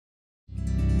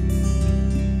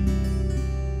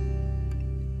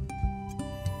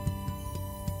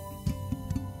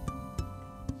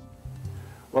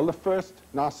Well, the first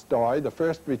nostoi, the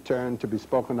first return to be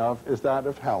spoken of, is that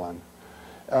of Helen.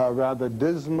 A rather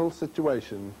dismal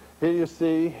situation. Here you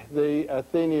see the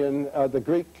Athenian, the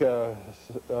Greek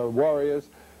warriors.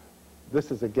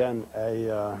 This is again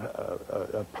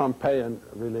a Pompeian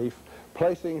relief,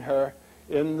 placing her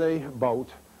in the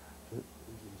boat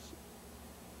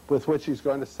with which he's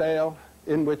going to sail,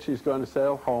 in which he's going to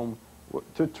sail home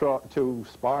to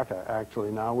Sparta,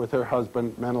 actually, now, with her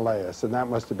husband Menelaus. And that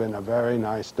must have been a very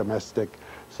nice domestic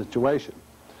situation.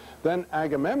 Then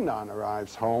Agamemnon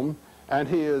arrives home, and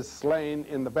he is slain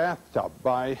in the bathtub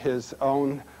by his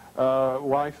own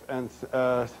wife and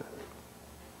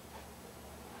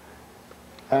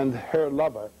her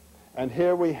lover. And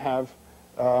here we have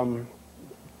the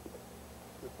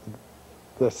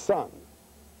son,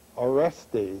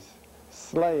 Orestes,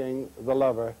 slaying the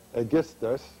lover,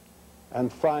 Aegisthus, and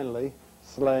finally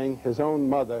slaying his own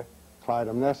mother,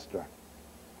 Clytemnestra.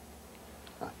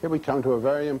 Now, here we come to a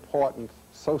very important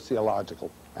sociological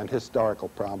and historical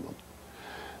problem.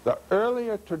 The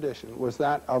earlier tradition was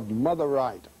that of mother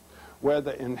right, where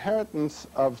the inheritance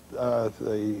of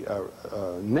the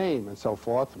name and so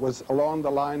forth was along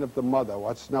the line of the mother,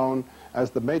 what's known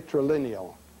as the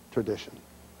matrilineal tradition.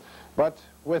 But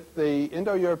with the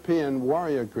Indo-European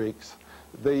warrior Greeks,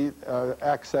 the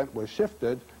accent was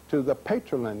shifted to the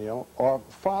patrilineal or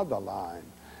father line.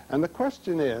 And the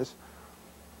question is,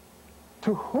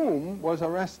 to whom was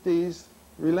Orestes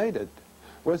related?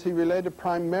 Was he related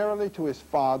primarily to his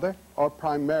father or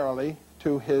primarily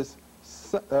to his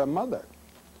mother?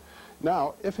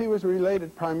 Now, if he was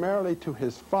related primarily to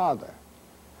his father,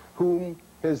 whom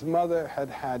his mother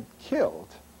had killed,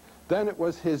 then it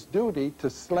was his duty to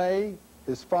slay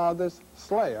his father's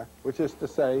slayer, which is to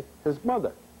say, his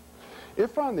mother.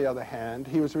 If, on the other hand,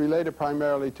 he was related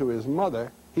primarily to his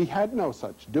mother, he had no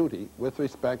such duty with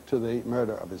respect to the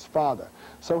murder of his father.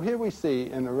 So here we see,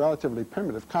 in a relatively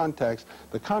primitive context,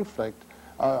 the conflict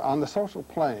on the social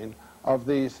plane of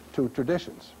these two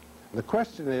traditions. The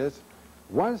question is,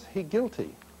 was he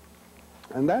guilty?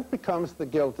 And that becomes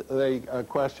the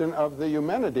question of the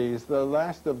Eumenides, the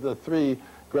last of the three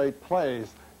great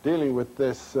plays dealing with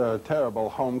this terrible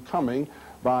homecoming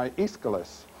by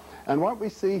Aeschylus. And what we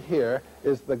see here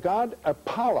is the god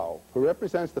Apollo, who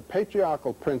represents the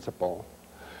patriarchal principle,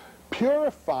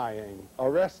 purifying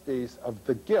Orestes of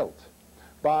the guilt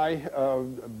by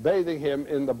bathing him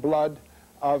in the blood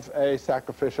of a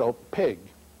sacrificial pig,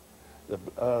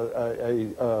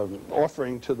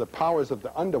 offering to the powers of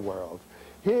the underworld.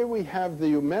 Here we have the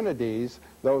Eumenides,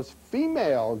 those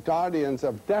female guardians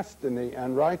of destiny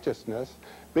and righteousness,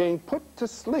 being put to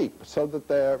sleep so that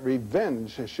their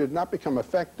revenge should not become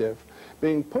effective,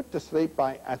 being put to sleep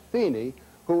by Athene,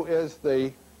 who is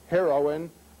the heroine,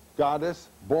 goddess,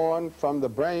 born from the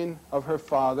brain of her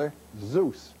father,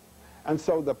 Zeus. And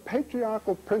so the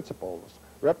patriarchal principles,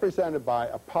 represented by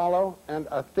Apollo and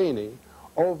Athene,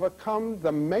 overcome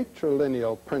the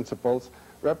matrilineal principles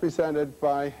represented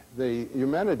by the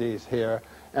Eumenides here,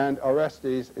 and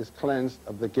Orestes is cleansed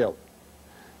of the guilt.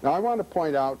 Now I want to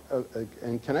point out,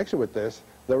 in connection with this,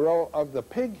 the role of the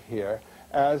pig here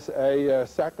as a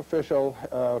sacrificial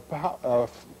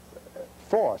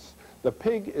force. The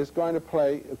pig is going to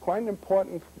play quite an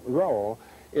important role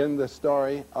in the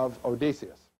story of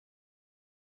Odysseus.